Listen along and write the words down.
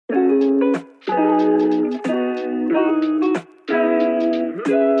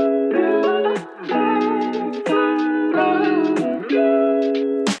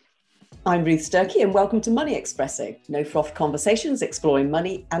I'm Ruth Sturkey and welcome to Money Espresso, no froth conversations exploring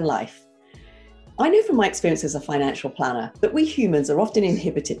money and life. I know from my experience as a financial planner that we humans are often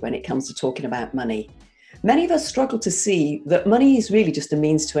inhibited when it comes to talking about money. Many of us struggle to see that money is really just a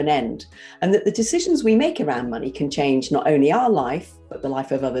means to an end, and that the decisions we make around money can change not only our life, but the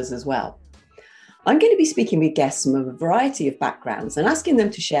life of others as well. I'm going to be speaking with guests from a variety of backgrounds and asking them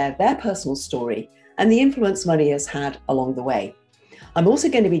to share their personal story and the influence money has had along the way. I'm also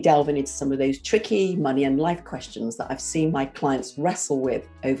going to be delving into some of those tricky money and life questions that I've seen my clients wrestle with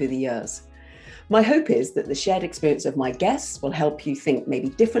over the years. My hope is that the shared experience of my guests will help you think maybe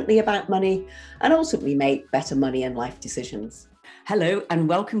differently about money and ultimately make better money and life decisions. Hello and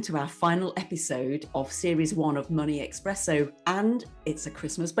welcome to our final episode of Series 1 of Money Espresso, and it's a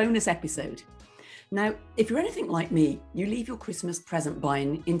Christmas bonus episode. Now, if you're anything like me, you leave your Christmas present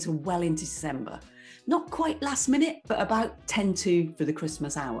buying well into December. Not quite last minute, but about 10 to for the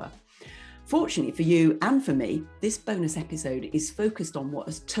Christmas hour. Fortunately for you and for me, this bonus episode is focused on what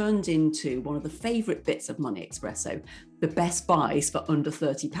has turned into one of the favourite bits of Money Espresso, the best buys for under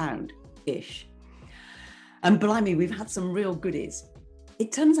 £30-ish. And blimey, we've had some real goodies.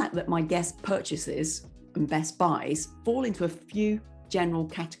 It turns out that my guest purchases and best buys fall into a few general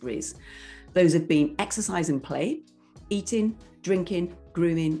categories. Those have been exercise and play, eating, drinking,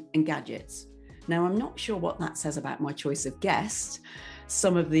 grooming, and gadgets. Now, I'm not sure what that says about my choice of guests.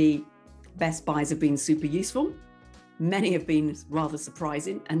 Some of the best buys have been super useful. Many have been rather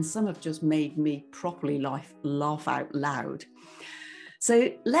surprising, and some have just made me properly laugh out loud.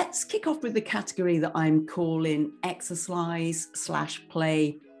 So let's kick off with the category that I'm calling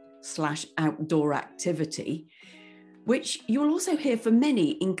exercise/play/outdoor activity, which you'll also hear from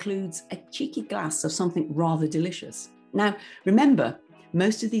many includes a cheeky glass of something rather delicious. Now, remember,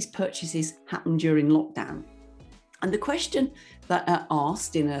 most of these purchases happen during lockdown. And the question that are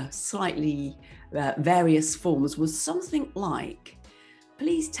asked in a slightly various forms was something like,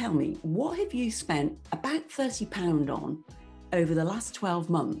 please tell me, what have you spent about £30 on over the last 12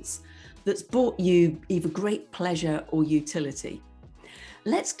 months that's brought you either great pleasure or utility?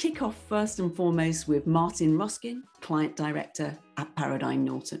 Let's kick off first and foremost with Martin Ruskin, Client Director at Paradigm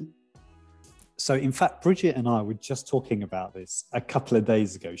Norton. So in fact, Bridget and I were just talking about this a couple of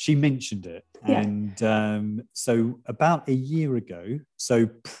days ago. She mentioned it. Yeah. And so about a year ago, so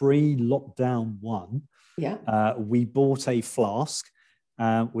pre-lockdown one, we bought a flask,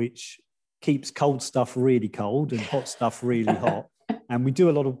 which keeps cold stuff really cold and hot stuff really hot. And we do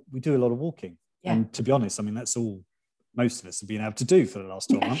a lot of walking. Yeah. And to be honest, I mean, that's all most of us have been able to do for the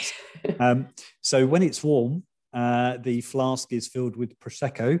last 12 months. So when it's warm, the flask is filled with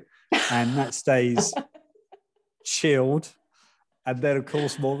Prosecco, and that stays chilled. And then, of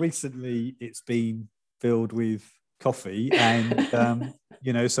course, more recently, it's been filled with coffee. And,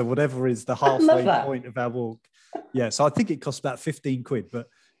 so whatever is the halfway point of our walk. Yeah, so I think it costs about 15 quid. But,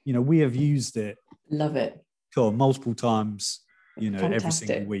 we have used it. Love it. Multiple times. Fantastic. Every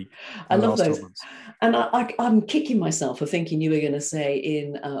single week. I love those. And I'm kicking myself for thinking you were going to say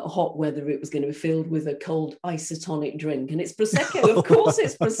in hot weather it was going to be filled with a cold isotonic drink. And it's Prosecco. Of course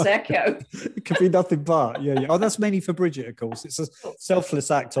it's Prosecco. It could be nothing but. Yeah. Oh, that's mainly for Bridget, of course. It's a selfless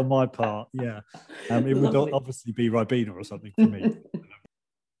act on my part. Yeah. It would obviously be Ribena or something for me.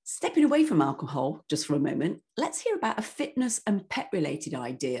 Stepping away from alcohol just for a moment, let's hear about a fitness and pet-related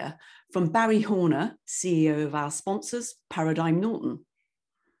idea from Barry Horner, CEO of our sponsors, Paradigm Norton.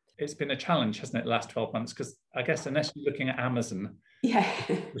 It's been a challenge, hasn't it, the last 12 months? Because I guess unless you're looking at Amazon,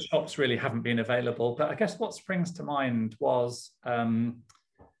 the shops really haven't been available. But I guess what springs to mind was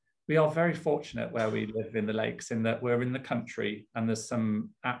we are very fortunate where we live in the lakes in that we're in the country and there's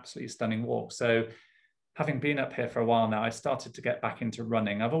some absolutely stunning walks. So having been up here for a while now, I started to get back into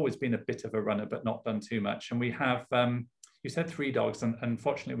running. I've always been a bit of a runner, but not done too much. And we have, you said 3 dogs, and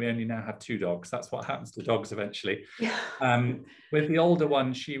unfortunately, we only now have 2 dogs. That's what happens to dogs eventually. With the older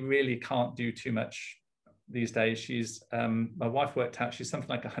one, she really can't do too much these days. She's, my wife worked out, she's something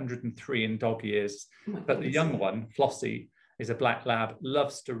like 103 in dog years. But the young one, Flossie, is a black lab,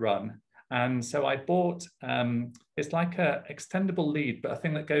 loves to run. And so I bought, it's like a extendable lead, but a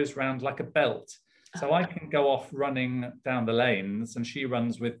thing that goes around like a belt. So I can go off running down the lanes and she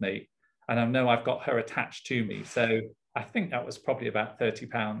runs with me, and I know I've got her attached to me. So I think that was probably about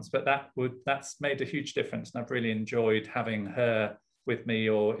 £30, but that's made a huge difference. And I've really enjoyed having her with me,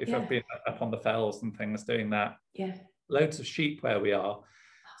 or if I've been up on the fells and things doing that. Yeah. Loads of sheep where we are.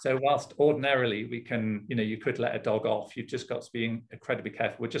 So whilst ordinarily we can, you could let a dog off, you've just got to be incredibly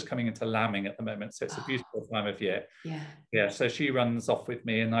careful. We're just coming into lambing at the moment, so it's a beautiful time of year. Yeah. So she runs off with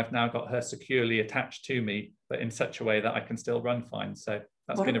me, and I've now got her securely attached to me, but in such a way that I can still run fine. So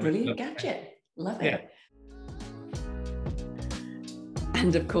What a brilliant gadget. Love it.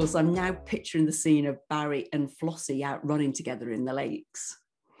 And of course, I'm now picturing the scene of Barry and Flossie out running together in the lakes.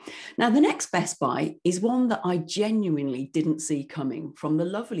 Now, the next Best Buy is one that I genuinely didn't see coming, from the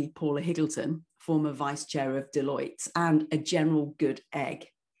lovely Paula Higgleton, former vice chair of Deloitte, and a general good egg.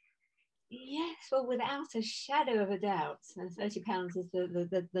 Yes, well, without a shadow of a doubt, and £30 is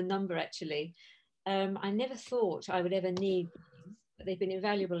the number actually. I never thought I would ever need these, but they've been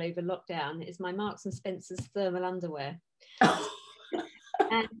invaluable over lockdown. It's my Marks and Spencer's thermal underwear.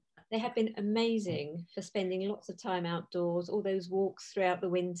 And they have been amazing for spending lots of time outdoors, all those walks throughout the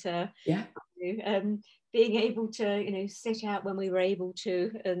winter. Yeah. Being able to, sit out when we were able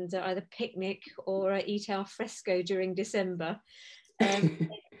to, and either picnic or eat al fresco during December.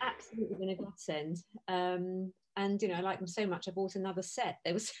 It's absolutely been a godsend. And I like them so much, I bought another set.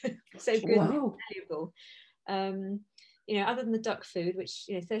 They were so good and valuable. Other than the duck food, which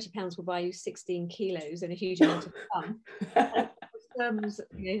 £30 will buy you 16 kilos and a huge amount of fun.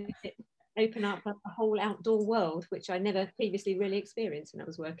 Open up a whole outdoor world, which I never previously really experienced when I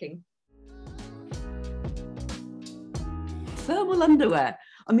was working. Thermal underwear.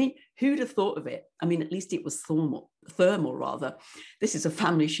 I mean, who'd have thought of it? I mean, at least it was thermal rather. This is a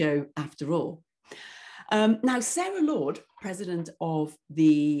family show after all. Now, Sarah Lord, president of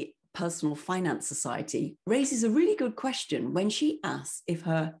the Personal Finance Society, raises a really good question when she asks if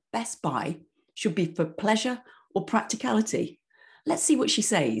her Best Buy should be for pleasure or practicality. Let's see what she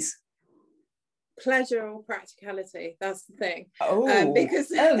says. Pleasure or practicality? That's the thing. Because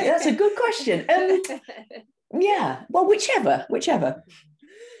that's a good question. Yeah, well, whichever.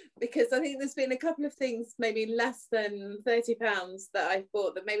 Because I think there's been a couple of things, maybe less than £30, that I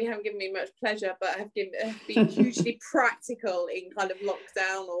bought that maybe haven't given me much pleasure, but have been hugely practical in kind of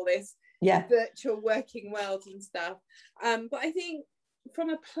lockdown, all this virtual working world and stuff. But I think from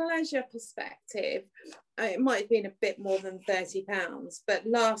a pleasure perspective, it might have been a bit more than £30, but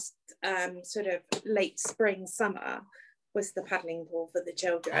last sort of late spring, summer was the paddling pool for the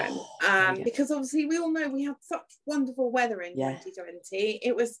children. Because obviously we all know we had such wonderful weather in 2020.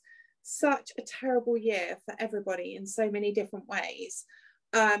 It was such a terrible year for everybody in so many different ways.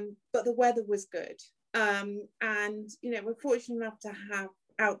 But the weather was good. And, we're fortunate enough to have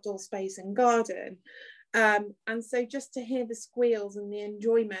outdoor space and garden. And so just to hear the squeals and the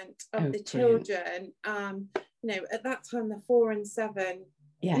enjoyment of the children, at that time, they're 4 and 7,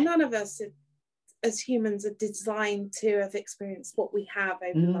 none of us as humans are designed to have experienced what we have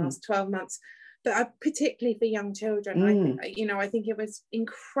over the last 12 months. But particularly for young children, I think it was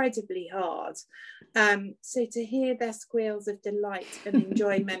incredibly hard. So to hear their squeals of delight and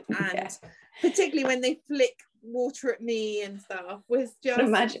enjoyment, and particularly when they flick water at me and stuff, was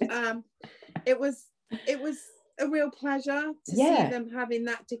just it was a real pleasure to see them having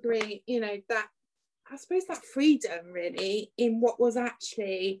that degree, that, I suppose, that freedom really in what was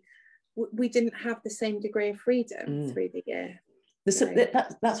actually, we didn't have the same degree of freedom through the year.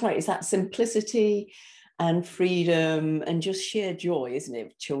 That's right. It's that simplicity and freedom and just sheer joy, isn't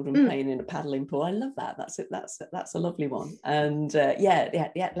it? Children playing in a paddling pool. I love that. That's a lovely one. And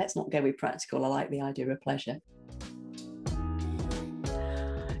let's not go with practical. I like the idea of pleasure.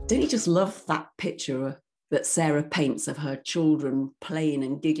 Don't you just love that picture that Sarah paints of her children playing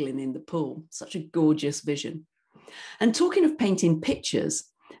and giggling in the pool? Such a gorgeous vision. And talking of painting pictures,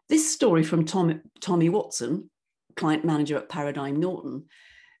 this story from Tommy Watson, client manager at Paradigm Norton,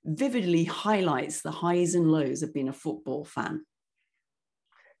 vividly highlights the highs and lows of being a football fan.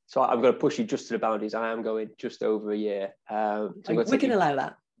 So I'm going to push you just to the boundaries. I am going just over a year. We can allow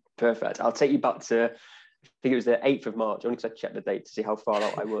that. Perfect. I'll take you back to, I think it was the 8th of March, only because I checked the date to see how far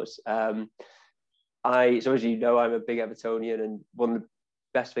out I was. So as you know, I'm a big Evertonian, and one of the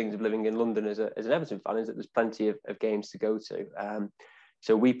best things of living in London as an Everton fan is that there's plenty of games to go to.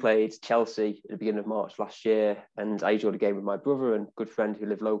 So we played Chelsea at the beginning of March last year, and I enjoyed a game with my brother and good friend who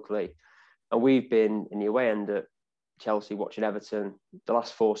live locally. And we've been in the away end at Chelsea watching Everton the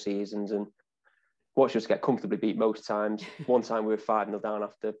last 4 seasons and watched us get comfortably beat most times. One time we were 5-0 down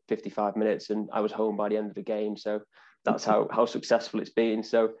after 55 minutes and I was home by the end of the game. So that's how successful it's been.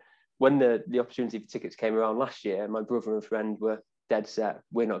 So when the opportunity for tickets came around last year, my brother and friend were dead set.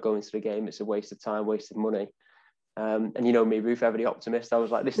 We're not going to the game. It's a waste of time, waste of money. And you know me, Ruth, ever the optimist. I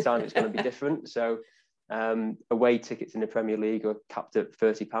was like, this time it's going to be different. So away tickets in the Premier League are capped at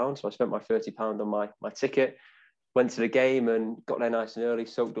 £30. So I spent my £30 on my ticket, went to the game and got there nice and early,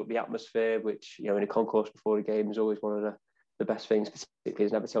 soaked up the atmosphere, which, in a concourse before the game is always one of the best things, particularly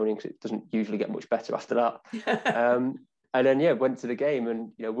as an Evertonian, because it doesn't usually get much better after that. And then, went to the game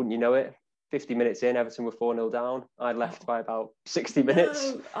and, wouldn't you know it, 50 minutes in, Everton were 4-0 down. I'd left by about 60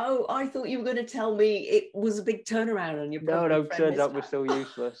 minutes. No. Oh, I thought you were going to tell me it was a big turnaround on your No, turns out we're still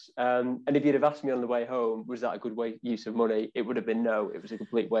useless. And if you'd have asked me on the way home, was that a good use of money? It would have been no. It was a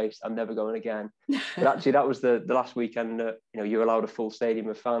complete waste. I'm never going again. But actually, that was the last weekend that, you're allowed a full stadium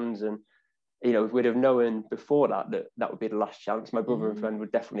of fans. And, if we'd have known before that would be the last chance, my brother and friend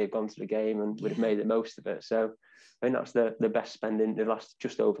would definitely have gone to the game and would have made the most of it. So I think that's the best spending the last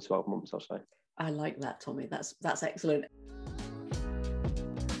just over 12 months or so. I like that, Tommy. That's excellent.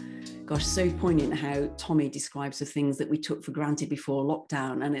 Gosh, so poignant how Tommy describes the things that we took for granted before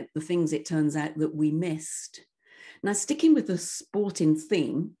lockdown and the things it turns out that we missed. Now, sticking with the sporting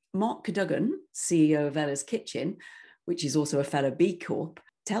theme, Mark Cadogan, CEO of Ella's Kitchen, which is also a fellow B Corp,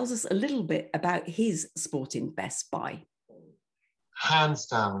 tells us a little bit about his sporting best buy. Hands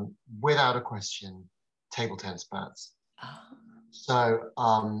down, without a question, table tennis bats. So,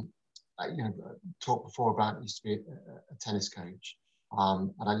 talked before about I used to be a tennis coach,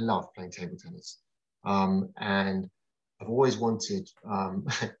 and I love playing table tennis. And I've always wanted,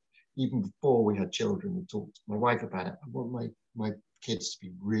 even before we had children, we talked to my wife about it. I want my kids to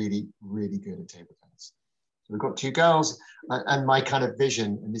be really, really good at table tennis. So we've got 2 girls, and my kind of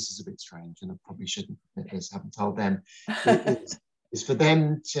vision, and this is a bit strange, and I probably shouldn't admit this, haven't told them, is for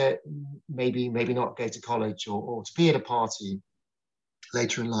them to maybe not go to college or to be at a party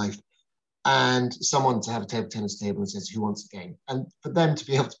later in life, and someone to have a table tennis table and says, who wants a game? And for them to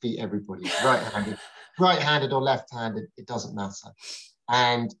be able to beat everybody, right-handed or left-handed, it doesn't matter.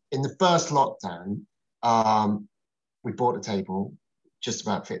 And in the first lockdown, we bought a table, just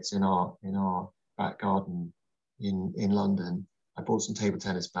about fits in our back garden in London. I bought some table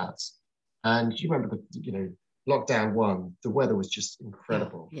tennis bats. And you remember lockdown 1, the weather was just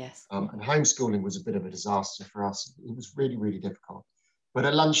incredible. Yes. And homeschooling was a bit of a disaster for us. It was really, really difficult. But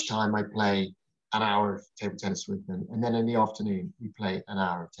at lunchtime, I play an hour of table tennis with them. And then in the afternoon, we play an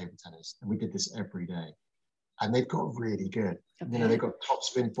hour of table tennis. And we did this every day. And they've got really good. Okay. They've got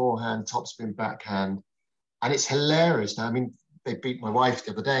topspin forehand, topspin backhand. And it's hilarious. Now, I mean, they beat my wife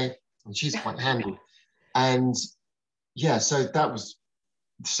the other day, and she's quite handy. And yeah, so that was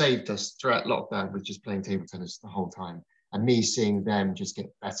saved us throughout lockdown with just playing table tennis the whole time. And me seeing them just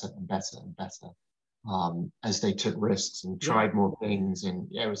get better and better and better. As they took risks and tried more things, and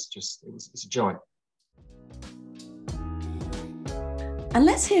it's a joy. And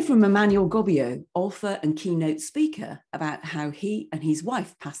let's hear from Emmanuel Gobbio, author and keynote speaker, about how he and his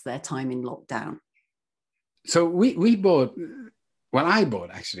wife passed their time in lockdown. So we bought, well, I bought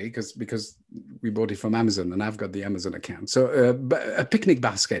actually, because we bought it from Amazon and I've got the Amazon account. So a picnic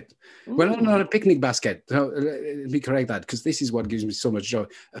basket. Ooh. Well, not a picnic basket. So, let me correct that, because this is what gives me so much joy.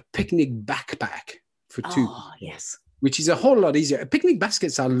 A picnic backpack for 2. Oh, yes. Which is a whole lot easier. Picnic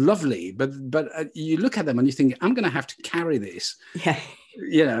baskets are lovely, but you look at them and you think, I'm going to have to carry this. Yeah.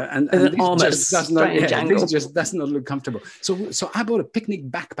 And this just does not look comfortable. So I bought a picnic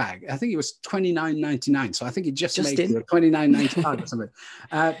backpack. I think it was $29.99. So I think it just made it $29.95 or something.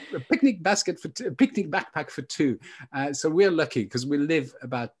 A picnic backpack for 2. So we're lucky because we live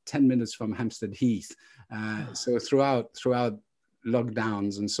about 10 minutes from Hampstead Heath. So throughout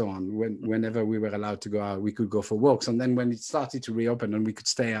lockdowns and so on, whenever we were allowed to go out, we could go for walks. And then when it started to reopen and we could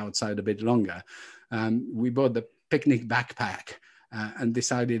stay outside a bit longer, we bought the picnic backpack. And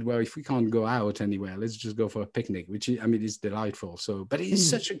decided, well, if we can't go out anywhere, let's just go for a picnic, which is delightful. So, but it's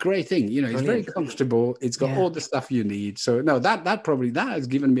such a great thing, it's very comfortable. It's got all the stuff you need. So no, that has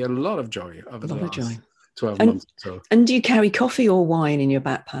given me a lot of joy over the last 12 months. So. And do you carry coffee or wine in your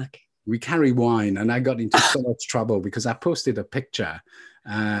backpack? We carry wine, and I got into so much trouble because I posted a picture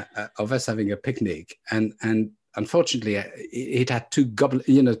of us having a picnic, and unfortunately it had 2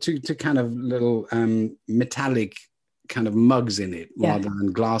 two kind of little metallic kind of mugs in it rather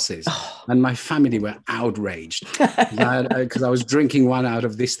than glasses. And my family were outraged because I was drinking one out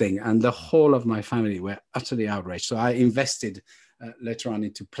of this thing, and the whole of my family were utterly outraged. So I invested later on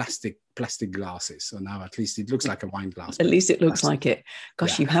into plastic glasses. So now at least it looks like a wine glass. At least it looks like it.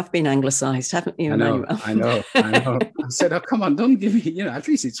 Gosh, you have been anglicized, haven't you, Emmanuel? I know. I said, oh, come on, don't give me, at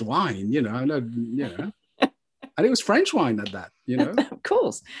least it's wine, I know, And it was French wine at that, Of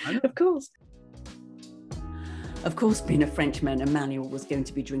course. Of course, being a Frenchman, Emmanuel was going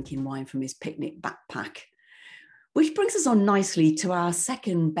to be drinking wine from his picnic backpack. Which brings us on nicely to our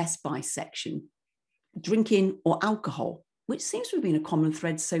second Best Buy section, drinking or alcohol, which seems to have been a common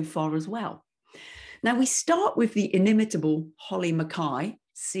thread so far as well. Now, we start with the inimitable Holly Mackay,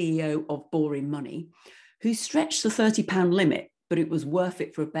 CEO of Boring Money, who stretched the £30 limit, but it was worth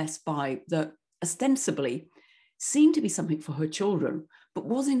it for a Best Buy that ostensibly seemed to be something for her children, but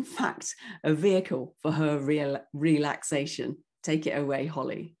was in fact a vehicle for her relaxation. Take it away,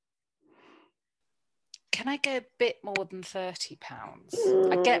 Holly. Can I go a bit more than £30?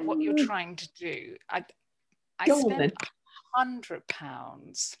 I get what you're trying to do. I spent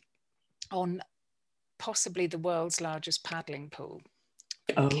 £100 on possibly the world's largest paddling pool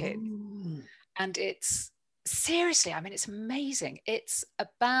for kids. And it's seriously, I mean, it's amazing. It's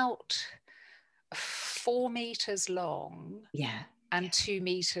about 4 meters long and 2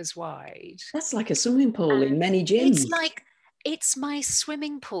 meters wide. That's like a swimming pool in many gyms. It's my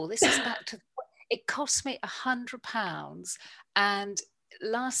swimming pool. This is back to, it cost me £100. And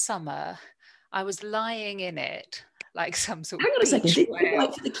last summer I was lying in it like some sort of Hang on a second, didn't you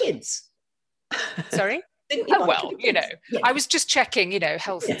like for the kids? Sorry? I was just checking,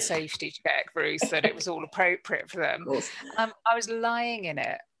 health and safety check, Ruth, that it was all appropriate for them. I was lying in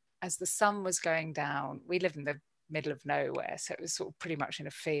it as the sun was going down. We live in the middle of nowhere, so it was sort of pretty much in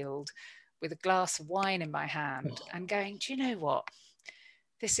a field, with a glass of wine in my hand and going, do you know what?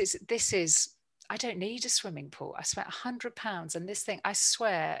 This is, I don't need a swimming pool. I spent £100 and this thing, I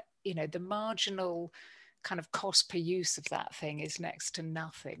swear, the marginal kind of cost per use of that thing is next to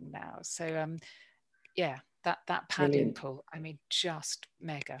nothing now. So, that paddling pool, I mean, just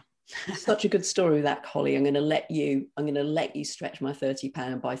mega. Such a good story, that, Holly. I'm going to let you stretch my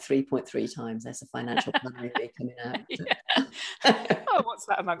 £30 by 3.3 times. There's a financial plan coming out. Oh, what's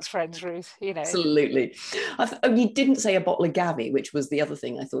that amongst friends, Ruth? Absolutely. You didn't say a bottle of Gavi, which was the other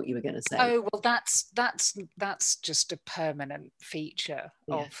thing I thought you were going to say. Oh, well, that's just a permanent feature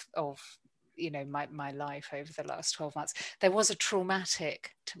of my life over the last 12 months. There was a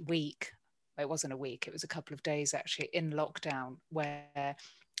traumatic week. It wasn't a week, it was a couple of days actually in lockdown where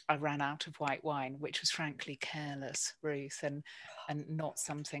I ran out of white wine, which was frankly careless, Ruth, and not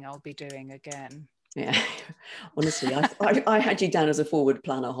something I'll be doing again. Yeah, honestly, I had you down as a forward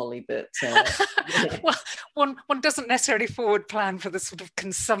planner, Holly, but well, one doesn't necessarily forward plan for the sort of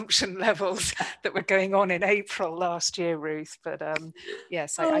consumption levels that were going on in April last year, Ruth. But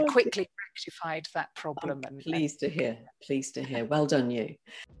yes, I quickly rectified that problem. Pleased to hear. Well done, you.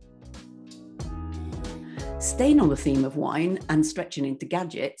 Staying on the theme of wine and stretching into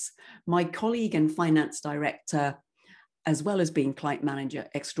gadgets, my colleague and finance director, as well as being client manager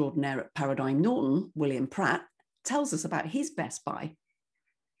extraordinaire at Paradigm Norton, William Pratt, tells us about his best buy.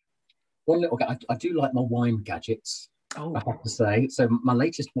 One little, I do like my wine gadgets, I have to say. So my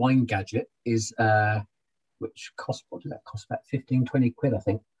latest wine gadget is, which cost, what did that cost? About 15, 20 quid, I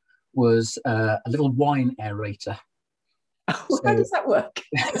think, was a little wine aerator. How does that work?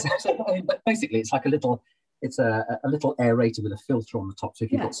 Basically, it's like a little aerator with a filter on the top. So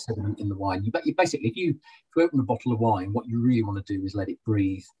if you've got sediment in the wine, you basically, if you open a bottle of wine, what you really want to do is let it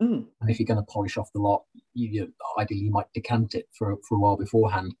breathe. And if you're going to polish off the lot, you ideally you might decant it for a while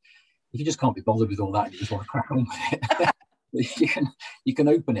beforehand. If you just can't be bothered with all that, you just want to crack on with it. you can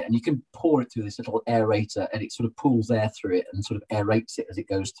open it and you can pour it through this little aerator, and it sort of pulls air through it and sort of aerates it as it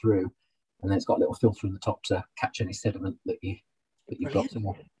goes through. And then it's got a little filter in the top to catch any sediment that you've got.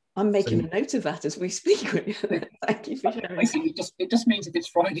 I'm making a note of that as we speak. Thank you for sharing. Basically, it just means if it's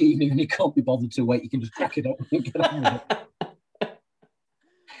Friday evening and you can't be bothered to wait, you can just crack it up and get on with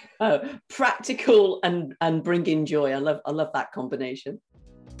it. Practical and bringing joy. I love that combination.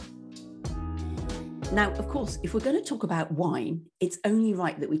 Now, of course, if we're going to talk about wine, it's only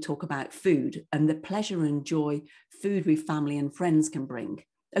right that we talk about food and the pleasure and joy food with family and friends can bring.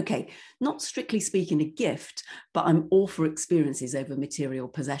 Okay, not strictly speaking a gift, but I'm all for experiences over material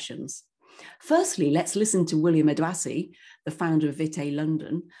possessions. Firstly, let's listen to William Edwassi, the founder of Vitae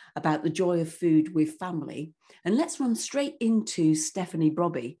London, about the joy of food with family. And let's run straight into Stephanie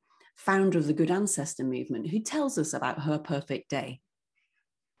Brobby, founder of the Good Ancestor movement, who tells us about her perfect day.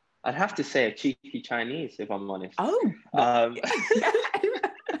 I'd have to say a cheeky Chinese, if I'm honest.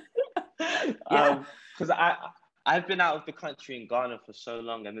 Because I've been out of the country in Ghana for so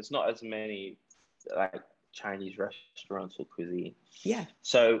long, and there's not as many like Chinese restaurants or cuisine. Yeah.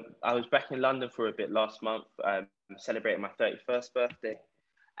 So I was back in London for a bit last month, celebrating my 31st birthday,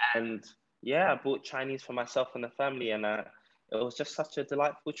 and I bought Chinese for myself and the family, and it was just such a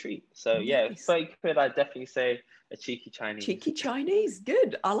delightful treat. So nice. 30 quid, I'd definitely say a cheeky Chinese. Cheeky Chinese,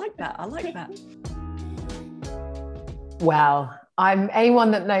 good. I like that. Well,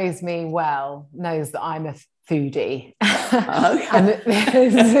 anyone that knows me well knows that I'm a foodie. And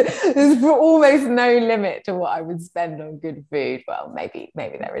there's almost no limit to what I would spend on good food. Well, maybe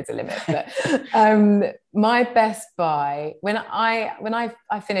there is a limit, but my best buy, when I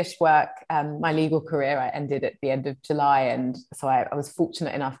finished work, my legal career, I ended at the end of July, and so I was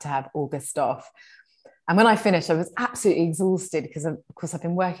fortunate enough to have August off. And when I finished, I was absolutely exhausted because, of course, I've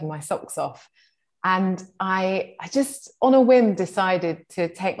been working my socks off. And I just, on a whim, decided to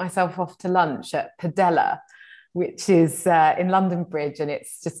take myself off to lunch at Padella, which is in London Bridge. And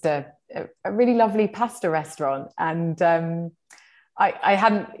it's just a really lovely pasta restaurant. And I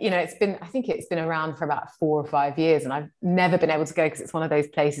hadn't, I think it's been around for about 4 or 5 years. And I've never been able to go because it's one of those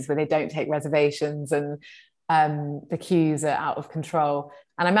places where they don't take reservations and the queues are out of control.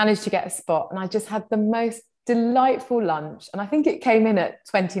 And I managed to get a spot, and I just had the most delightful lunch, and I think it came in at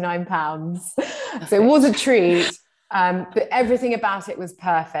 £29, so it was a treat, but everything about it was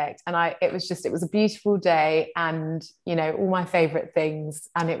perfect. And it was a beautiful day, and all my favorite things,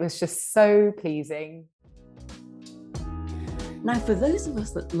 and it was just so pleasing. Now, for those of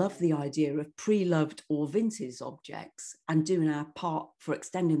us that love the idea of pre-loved or vintage objects and doing our part for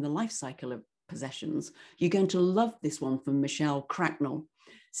extending the life cycle of possessions, you're going to love this one from Michelle Cracknell,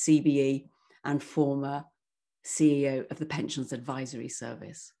 CBE and former CEO of the Pensions Advisory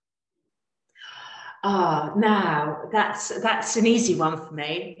Service. Now that's an easy one for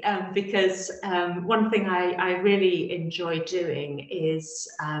me, because one thing I really enjoy doing is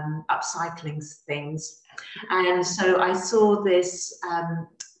upcycling things. And so I saw this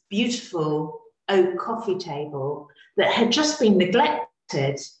beautiful oak coffee table that had just been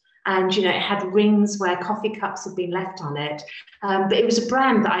neglected. And, it had rings where coffee cups had been left on it. But it was a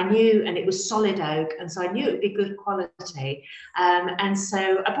brand that I knew, and it was solid oak. And so I knew it would be good quality. And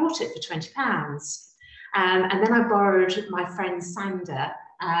so I bought it for £20. And then I borrowed my friend's sander,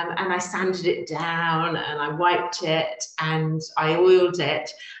 and I sanded it down, and I wiped it, and I oiled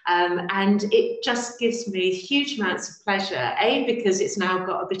it. And it just gives me huge amounts of pleasure, A, because it's now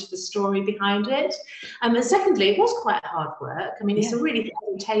got a bit of a story behind it. And secondly, it was quite hard work. I mean, it's a really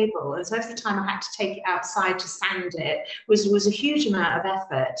heavy table. And so every time I had to take it outside to sand it was a huge amount of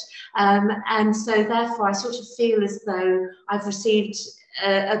effort. And so therefore, I sort of feel as though I've received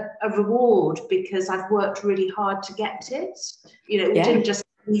a reward because I've worked really hard to get it. It didn't just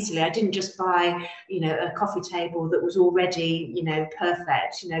easily. I didn't just buy, a coffee table that was already,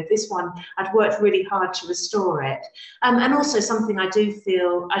 perfect. This one, I'd worked really hard to restore it. And also something I do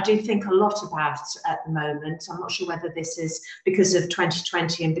think a lot about at the moment, I'm not sure whether this is because of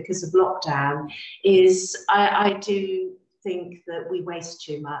 2020 and because of lockdown, is I do think that we waste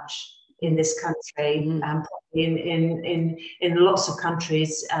too much in this country, probably in lots of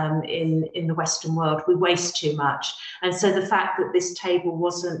countries in the Western world. We waste too much. And so the fact that this table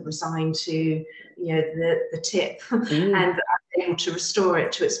wasn't resigned to the tip and I'm able to restore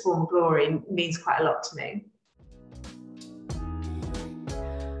it to its former glory means quite a lot to me.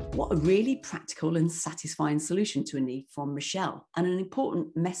 What a really practical and satisfying solution to a need from Michelle, and an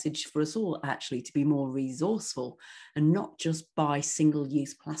important message for us all, actually, to be more resourceful and not just buy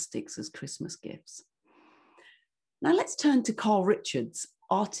single-use plastics as Christmas gifts. Now let's turn to Carl Richards,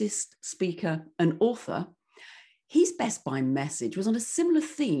 artist, speaker and author. His Best Buy message was on a similar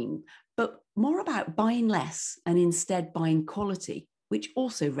theme, but more about buying less and instead buying quality, which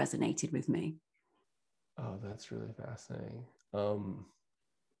also resonated with me. Oh, that's really fascinating.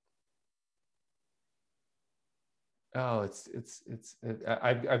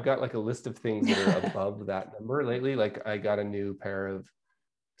 I've got like a list of things that are above that number lately. Like I got a new pair of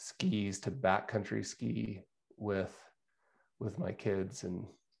skis to backcountry ski with my kids, and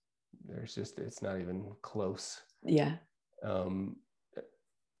it's not even close. Yeah.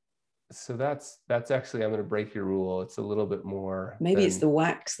 So that's actually, I'm going to break your rule. It's a little bit more. Maybe it's the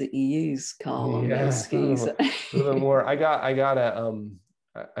wax that you use, Carl, on those skis. A little bit more. I got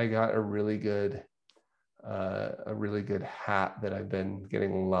a really good hat that I've been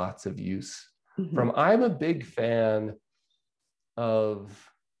getting lots of use from. I'm a big fan of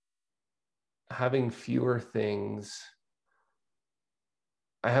having fewer things.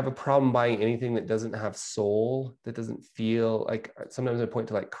 I have a problem buying anything that doesn't have soul, that doesn't feel like, sometimes I point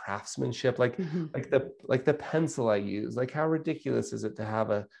to like craftsmanship, like the pencil I use. Like, how ridiculous is it to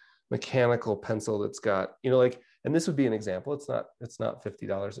have a mechanical pencil that's got, and this would be an example. It's not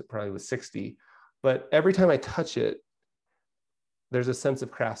 $50. It probably was $60. But every time I touch it, there's a sense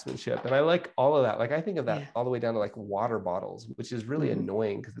of craftsmanship. And I like all of that. Like, I think of that all the way down to like water bottles, which is really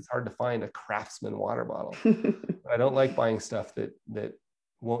annoying because it's hard to find a Craftsman water bottle. I don't like buying stuff that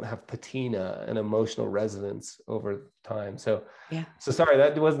won't have patina and emotional resonance over time. So sorry,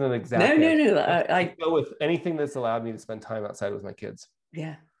 that wasn't an exact. No. I go with anything that's allowed me to spend time outside with my kids.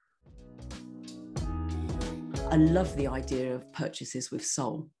 Yeah. I love the idea of purchases with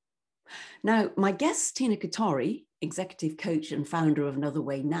soul. Now, my guest, Tina Katawy, executive coach and founder of Another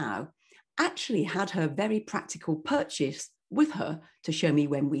Way Now, actually had her very practical purchase with her to show me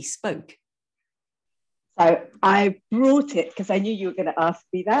when we spoke. So I brought it because I knew you were going to ask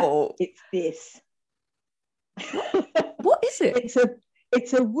me that. Oh. It's this. What is it?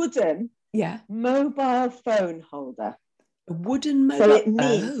 It's a wooden mobile phone holder. A wooden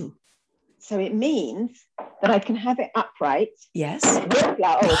mobile. So it means that I can have it upright. Yes.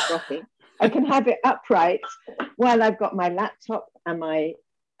 It's dropping. I can have it upright while I've got my laptop and my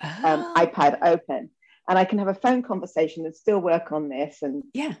iPad open. And I can have a phone conversation and still work on this. And,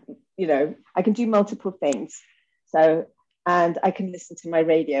 I can do multiple things. So, and I can listen to my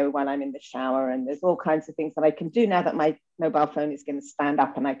radio while I'm in the shower. And there's all kinds of things that I can do now that my mobile phone is going to stand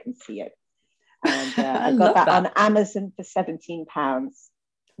up and I can see it. And I got that on Amazon for £17.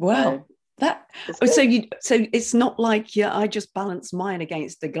 Wow. So it's not like I just balance mine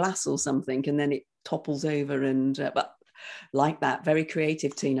against the glass or something and then it topples over and but like that. Very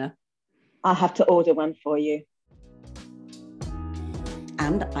creative, Tina. I'll have to order one for you.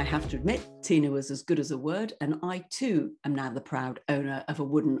 And I have to admit, Tina was as good as a word, and I too am now the proud owner of a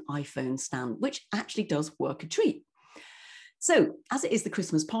wooden iPhone stand, which actually does work a treat. So, as it is the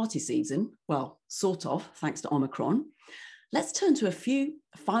Christmas party season, well, sort of, thanks to Omicron, let's turn to a few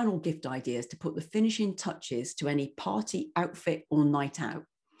final gift ideas to put the finishing touches to any party, outfit, or night out.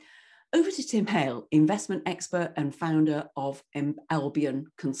 Over to Tim Hale, investment expert and founder of Albion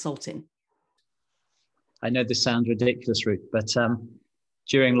Consulting. I know this sounds ridiculous, Ruth, but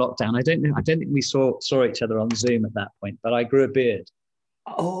during lockdown, I don't think we saw each other on Zoom at that point, but I grew a beard.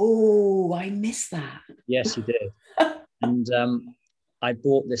 Oh, I missed that. Yes, you did. And I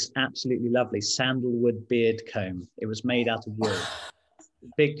bought this absolutely lovely sandalwood beard comb. It was made out of wood.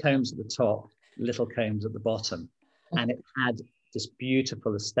 Big combs at the top, little combs at the bottom. And it had this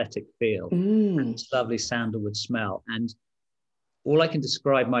beautiful aesthetic feel, and this lovely sandalwood smell. And all I can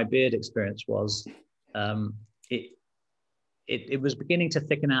describe my beard experience was it was beginning to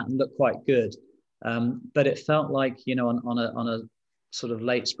thicken out and look quite good. But it felt like, on a sort of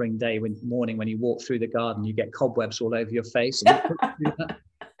late spring day morning when you walk through the garden, you get cobwebs all over your face.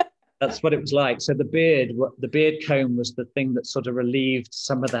 That's what it was like. So the beard comb was the thing that sort of relieved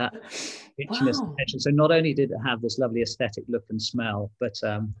some of that itchiness. Wow. So not only did it have this lovely aesthetic look and smell, but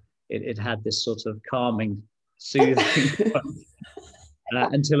it had this sort of calming, soothing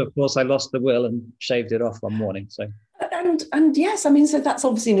until, of course, I lost the will and shaved it off one morning. So. And yes, I mean, so that's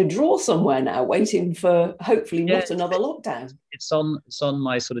obviously in a drawer somewhere now, waiting for hopefully not another lockdown. It's on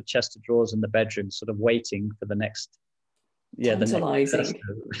my sort of chest of drawers in the bedroom, sort of waiting for the next, the next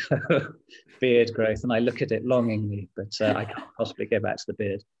beard growth. And I look at it longingly, but I can't possibly go back to the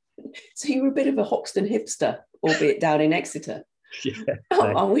beard. So you were a bit of a Hoxton hipster, albeit down in Exeter. Yeah.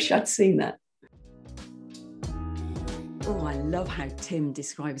 I wish I'd seen that. Oh, I love how Tim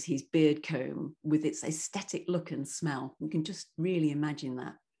describes his beard comb with its aesthetic look and smell. You can just really imagine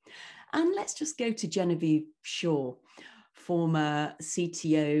that. And let's just go to Genevieve Shaw, former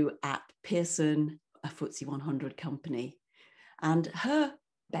CTO at Pearson, a FTSE 100 company. And her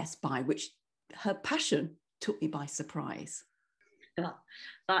best buy, which her passion took me by surprise.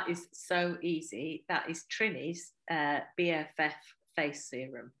 That is so easy. That is Trini's BFF face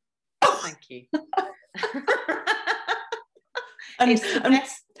serum. Thank you.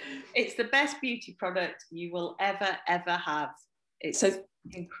 It's the best beauty product you will ever have. It's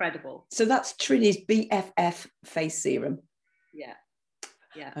incredible. So that's Trini's BFF face serum. Yeah.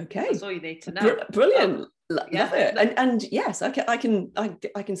 Okay. That's all you need to know. Brilliant. Love it. And yes, I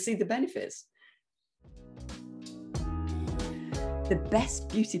can see the benefits. The best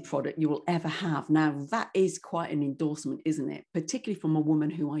beauty product you will ever have. Now, that is quite an endorsement, isn't it? Particularly from a woman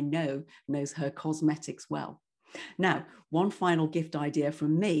who I know knows her cosmetics well. Now, one final gift idea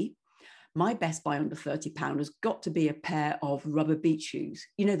from me. My best buy under £30 has got to be a pair of rubber beach shoes.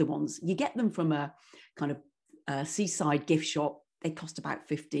 You know, the ones, you get them from a kind of seaside gift shop. They cost about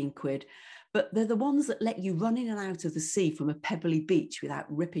 15 quid, but they're the ones that let you run in and out of the sea from a pebbly beach without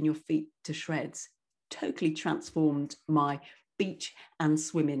ripping your feet to shreds. Totally transformed my beach and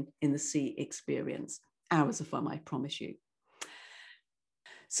swimming in the sea experience. Hours of fun, I promise you.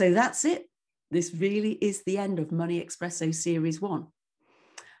 So that's it. This really is the end of Money Espresso Series 1.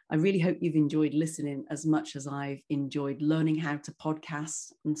 I really hope you've enjoyed listening as much as I've enjoyed learning how to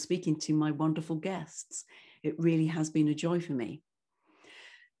podcast and speaking to my wonderful guests. It really has been a joy for me.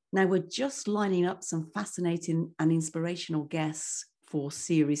 Now, we're just lining up some fascinating and inspirational guests for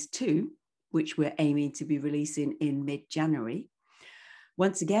Series 2, which we're aiming to be releasing in mid-January.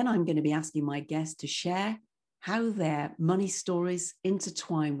 Once again, I'm going to be asking my guests to share how their money stories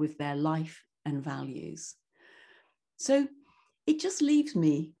intertwine with their life and values. So it just leaves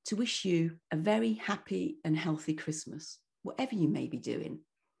me to wish you a very happy and healthy Christmas, whatever you may be doing.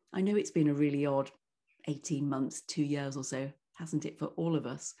 I know it's been a really odd 18 months, 2 years or so, hasn't it, for all of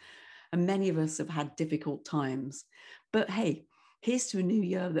us? And many of us have had difficult times. But hey, here's to a new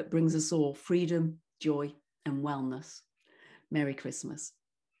year that brings us all freedom, joy, and wellness. Merry Christmas.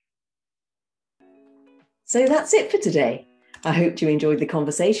 So that's it for today. I hope you enjoyed the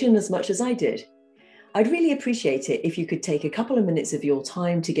conversation as much as I did. I'd really appreciate it if you could take a couple of minutes of your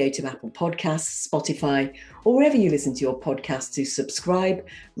time to go to Apple Podcasts, Spotify, or wherever you listen to your podcasts to subscribe,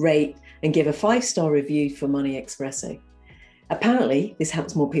 rate, and give a 5-star review for Money Espresso. Apparently, this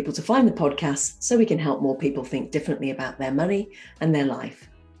helps more people to find the podcast so we can help more people think differently about their money and their life.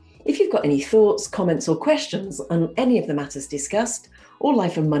 If you've got any thoughts, comments, or questions on any of the matters discussed, or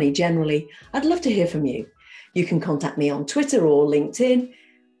life and money generally, I'd love to hear from you. You can contact me on Twitter or LinkedIn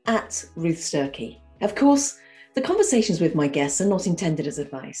at Ruth Sturkey. Of course, the conversations with my guests are not intended as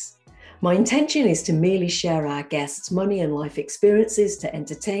advice. My intention is to merely share our guests' money and life experiences to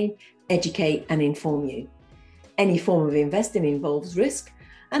entertain, educate, and inform you. Any form of investing involves risk,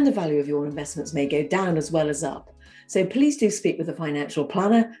 and the value of your investments may go down as well as up. So please do speak with a financial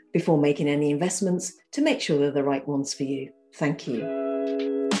planner before making any investments to make sure they're the right ones for you. Thank you.